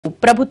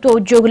ప్రభుత్వ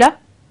ఉద్యోగుల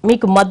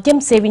మీకు మద్యం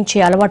సేవించే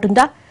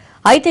అలవాటుందా?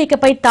 అయితే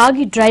ఇకపై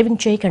తాగి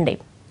డ్రైవింగ్ చేయకండి.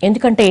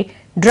 ఎందుకంటే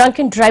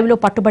డ్రంక్ అండ్ డ్రైవ్ లో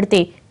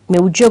పట్టుబడితే మీ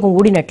ఉద్యోగం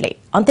ఊడినట్లే.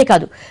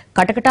 అంతేకాదు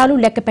కటకటాలు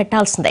లెక్క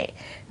పెట్టాల్సిందే.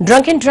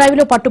 డ్రంక్ అండ్ డ్రైవ్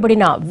లో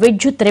పట్టుబడిన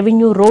విద్యుత్,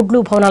 రెవెన్యూ, రోడ్లు,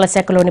 భవనాల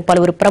శాఖలోని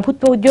పలువురు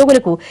ప్రభుత్వ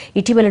ఉద్యోగులకు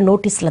ఇటీవల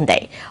నోటీసులు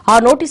అందాయి. ఆ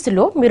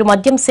నోటీసుల్లో మీరు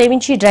మద్యం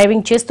సేవించి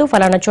డ్రైవింగ్ చేస్తూ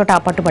ఫలానా చోట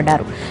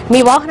పట్టుబడ్డారు,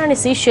 మీ వాహనాన్ని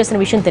సీజ్ చేసిన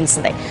విషయం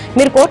తెలిసిందే,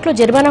 మీరు కోర్టులో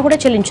జరిమానా కూడా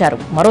చెల్లించారు.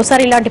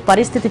 మరోసారి ఇలాంటి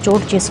పరిస్థితి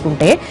చోటు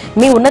చేసుకుంటే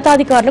మీ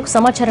ఉన్నతాధికారులకు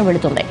సమాచారం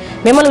వెళుతుంది,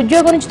 మిమ్మల్ని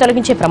ఉద్యోగం నుంచి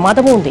తొలగించే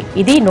ప్రమాదమూ ఉంది.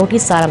 ఇది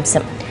నోటీస్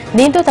సారాంశం.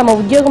 దీంతో తమ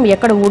ఉద్యోగం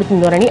ఎక్కడ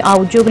ఊడుతుందోనని ఆ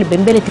ఉద్యోగులు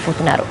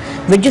బెంబేలెత్తిపోతున్నారు.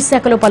 విద్యుత్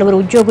శాఖలో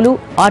పలువురు ఉద్యోగులు,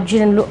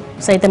 ఆర్జీఎన్లు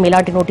సైతం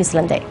ఇలాంటి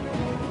నోటీసులు అందాయి.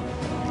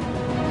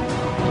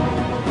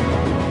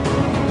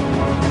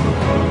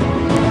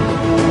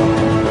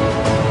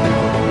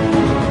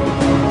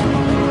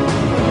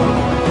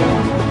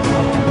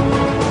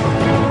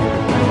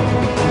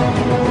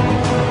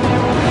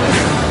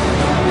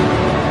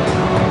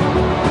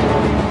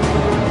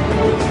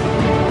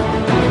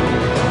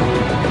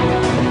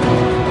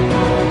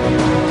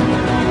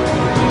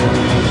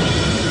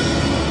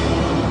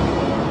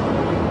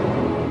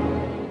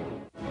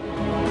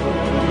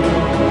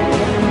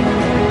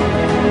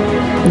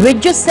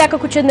 విద్యుత్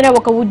శాఖకు చెందిన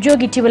ఒక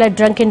ఉద్యోగి ఇటీవల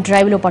డ్రంక్ అండ్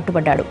డ్రైవ్ లో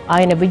పట్టుబడ్డాడు.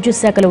 ఆయన విద్యుత్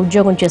శాఖలో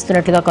ఉద్యోగం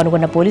చేస్తున్నట్లుగా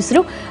కనుగొన్న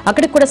పోలీసులు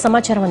అక్కడికి కూడా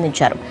సమాచారం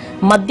అందించారు.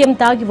 మద్యం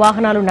తాగి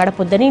వాహనాలు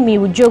నడపొద్దని మీ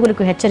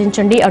ఉద్యోగులకు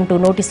హెచ్చరించండి అంటూ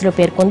నోటీసులో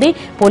పేర్కొంది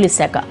పోలీస్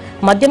శాఖ.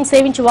 మద్యం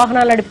సేవించి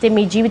వాహనాలు నడిపితే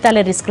మీ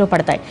జీవితాలే రిస్క్ లో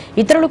పడతాయి,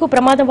 ఇతరులకు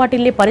ప్రమాదం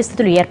వాటిల్లే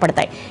పరిస్థితులు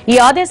ఏర్పడతాయి. ఈ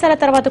ఆదేశాల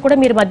తర్వాత కూడా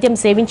మీరు మద్యం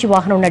సేవించి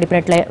వాహనం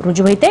నడిపినట్లే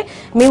రుజువైతే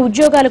మీ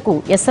ఉద్యోగాలకు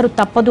ఎసరు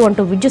తప్పదు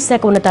అంటూ విద్యుత్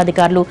శాఖ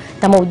ఉన్నతాధికారులు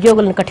తమ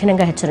ఉద్యోగులను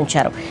కఠినంగా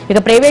హెచ్చరించారు. ఇక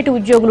ప్రైవేటు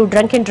ఉద్యోగులు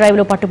డ్రంక్ అండ్ డ్రైవ్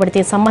లో పట్టుబడితే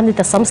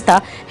సంబంధిత సంస్థ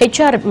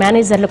హెచ్ఆర్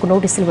మేనేజర్లకు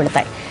నోటీసులు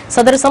వెళతాయి.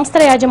 సదరు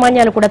సంస్థల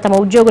యాజమాన్యాలు కూడా తమ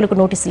ఉద్యోగులకు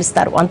నోటీసులు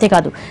ఇస్తారు.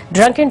 అంతేకాదు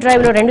డ్రంక్ అండ్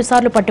డ్రైవ్ లో 2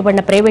 సార్లు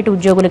పట్టుబడిన ప్రైవేటు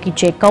ఉద్యోగులకు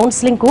ఇచ్చే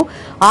కౌన్సిలింగ్ కు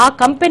ఆ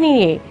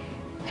కంపెనీయే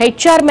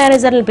హెచ్ఆర్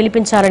మేనేజర్లను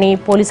పిలిపించాలని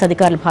పోలీసు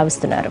అధికారులు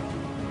భావిస్తున్నారు.